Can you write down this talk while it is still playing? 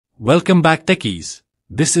Welcome back techies.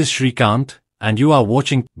 This is Shrikant and you are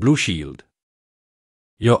watching BlueSheeld,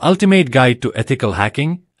 your ultimate guide to ethical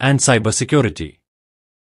hacking and cybersecurity.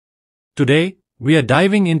 Today, we are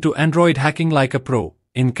diving into Android hacking like a pro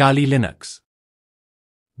in Kali Linux.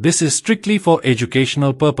 This is strictly for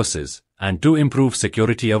educational purposes and to improve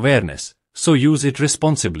security awareness, so use it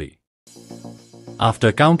responsibly.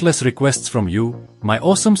 After countless requests from you, my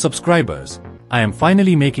awesome subscribers, I am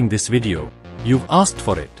finally making this video. You've asked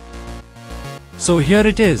for it. So here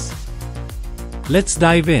it is. Let's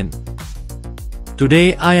dive in.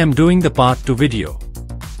 Today I am doing the part 2 video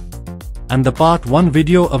and the part 1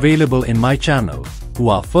 video available in my channel. Who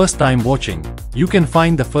are first time watching, you can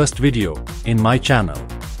find the first video in my channel.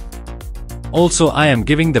 Also, I am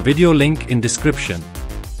giving the video link in description.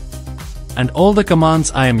 And all the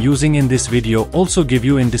commands I am using in this video also give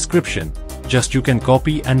you in description, just you can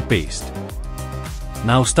copy and paste.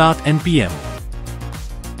 Now start npm.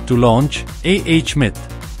 To launch ahmit.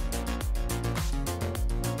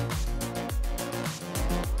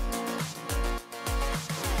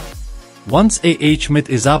 Once ahmit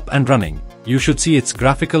is up and running, you should see its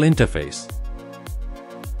graphical interface.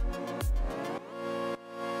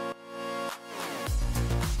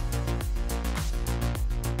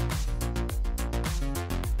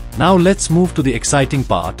 Now let's move to the exciting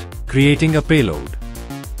part, creating a payload.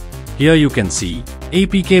 Here you can see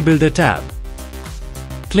APK Builder tab.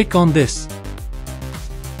 Click on this.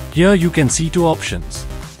 Here you can see two options: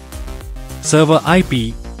 server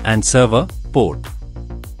IP and server port.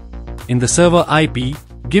 In the server IP,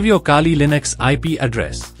 give your Kali Linux IP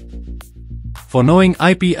address. For knowing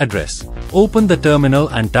IP address, open the terminal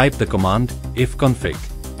and type the command ifconfig.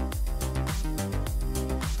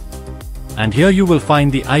 And here you will find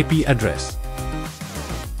the IP address.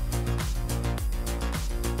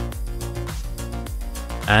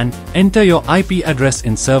 And enter your IP address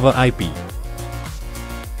in server IP.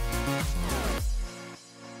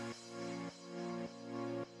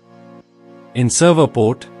 In server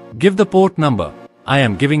port, give the port number. I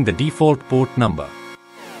am giving the default port number.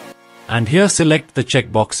 And here select the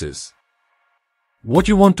checkboxes. What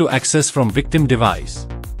you want to access from victim device.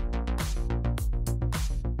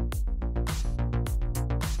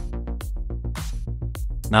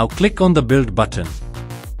 Now click on the build button.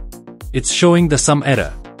 It's showing the some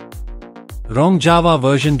error. Wrong Java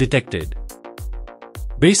version detected.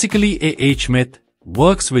 Basically ahmit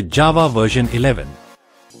works with Java version 11.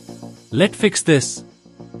 Let's fix this.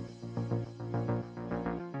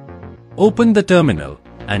 Open the terminal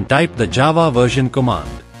and type the Java version command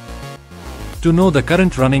to know the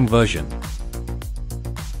current running version.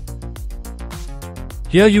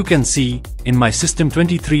 Here you can see, in my system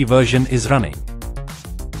 23 version is running.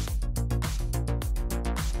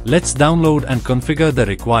 Let's download and configure the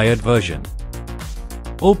required version.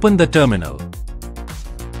 Open the terminal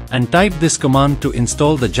and type this command to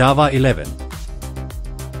install the Java 11.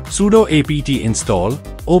 Sudo apt install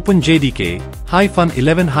open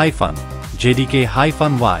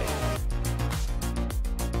jdk-11-jdk-y.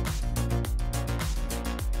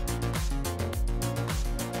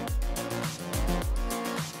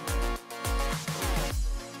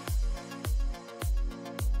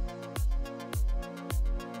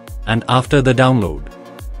 And after the download,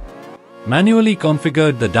 manually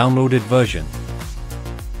configured the downloaded version.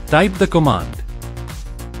 Type the command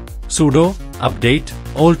sudo update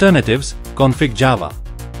alternatives config java.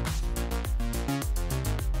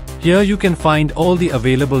 Here you can find all the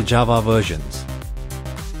available Java versions.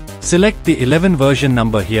 Select the 11 version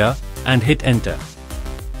number here and hit enter.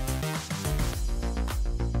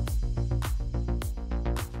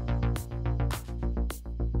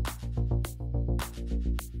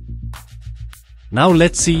 Now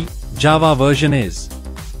let's see Java version is.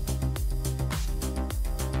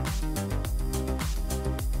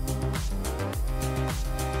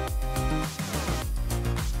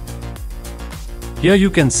 Here you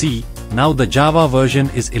can see, now the Java version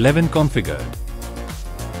is 11 configured.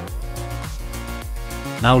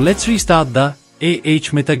 Now let's restart the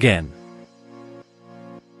ahmit again.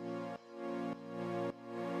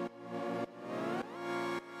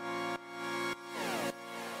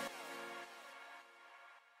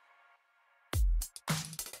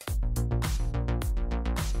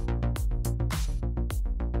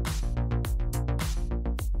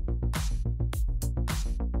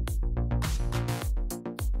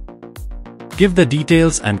 Give the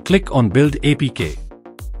details and click on Build APK.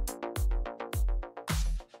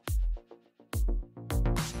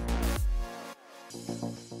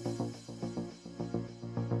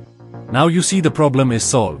 Now you see the problem is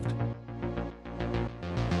solved.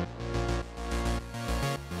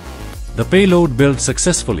 The payload built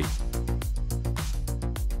successfully.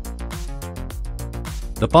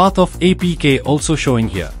 The path of APK also showing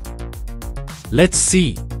here. Let's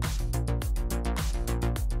see.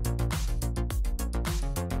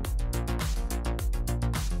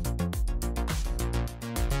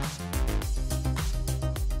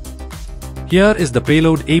 Here is the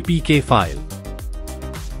payload APK file.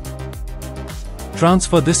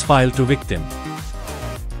 Transfer this file to victim.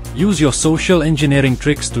 Use your social engineering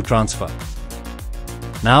tricks to transfer.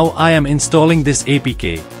 Now I am installing this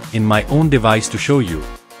APK in my own device to show you.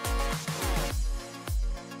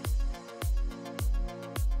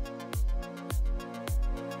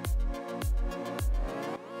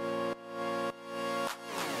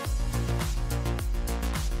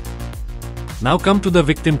 Now come to the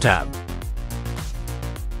victim tab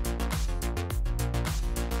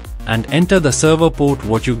and enter the server port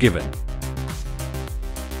what you given.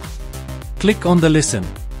 Click on the listen.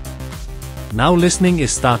 Now listening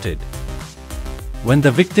is started. When the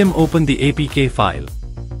victim open the APK file,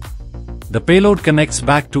 the payload connects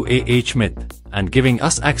back to AHMIT and giving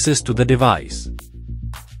us access to the device.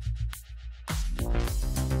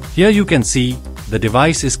 Here you can see the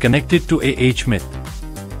device is connected to AHMIT.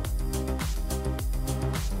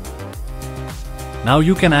 Now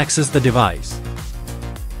you can access the device.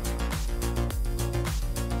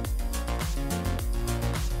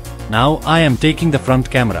 Now I am taking the front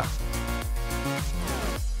camera.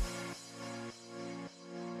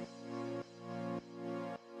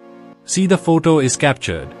 See, the photo is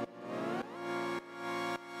captured.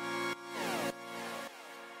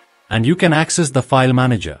 And you can access the file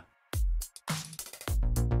manager.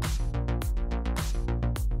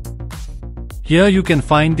 Here you can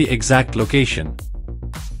find the exact location.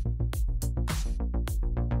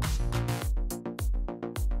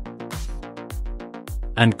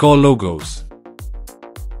 And call logos.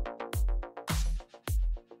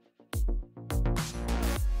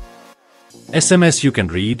 SMS you can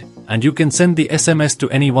read, and you can send the SMS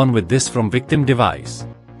to anyone with this from victim device.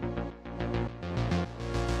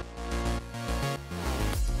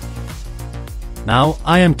 Now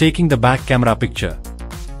I am taking the back camera picture.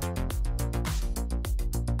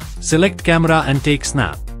 Select camera and take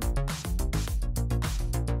snap.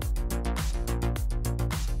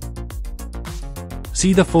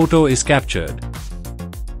 See, the photo is captured.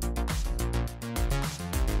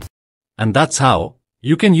 And that's how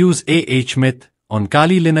you can use AHMIT on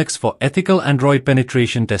Kali Linux for ethical Android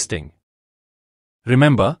penetration testing.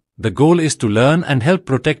 Remember, the goal is to learn and help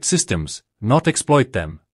protect systems, not exploit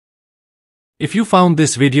them. If you found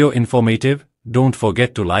this video informative, don't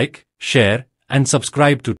forget to like, share, and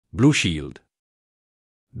subscribe to BlueSheeld.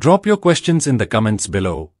 Drop your questions in the comments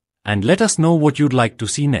below, and let us know what you'd like to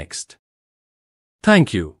see next.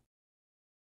 Thank you.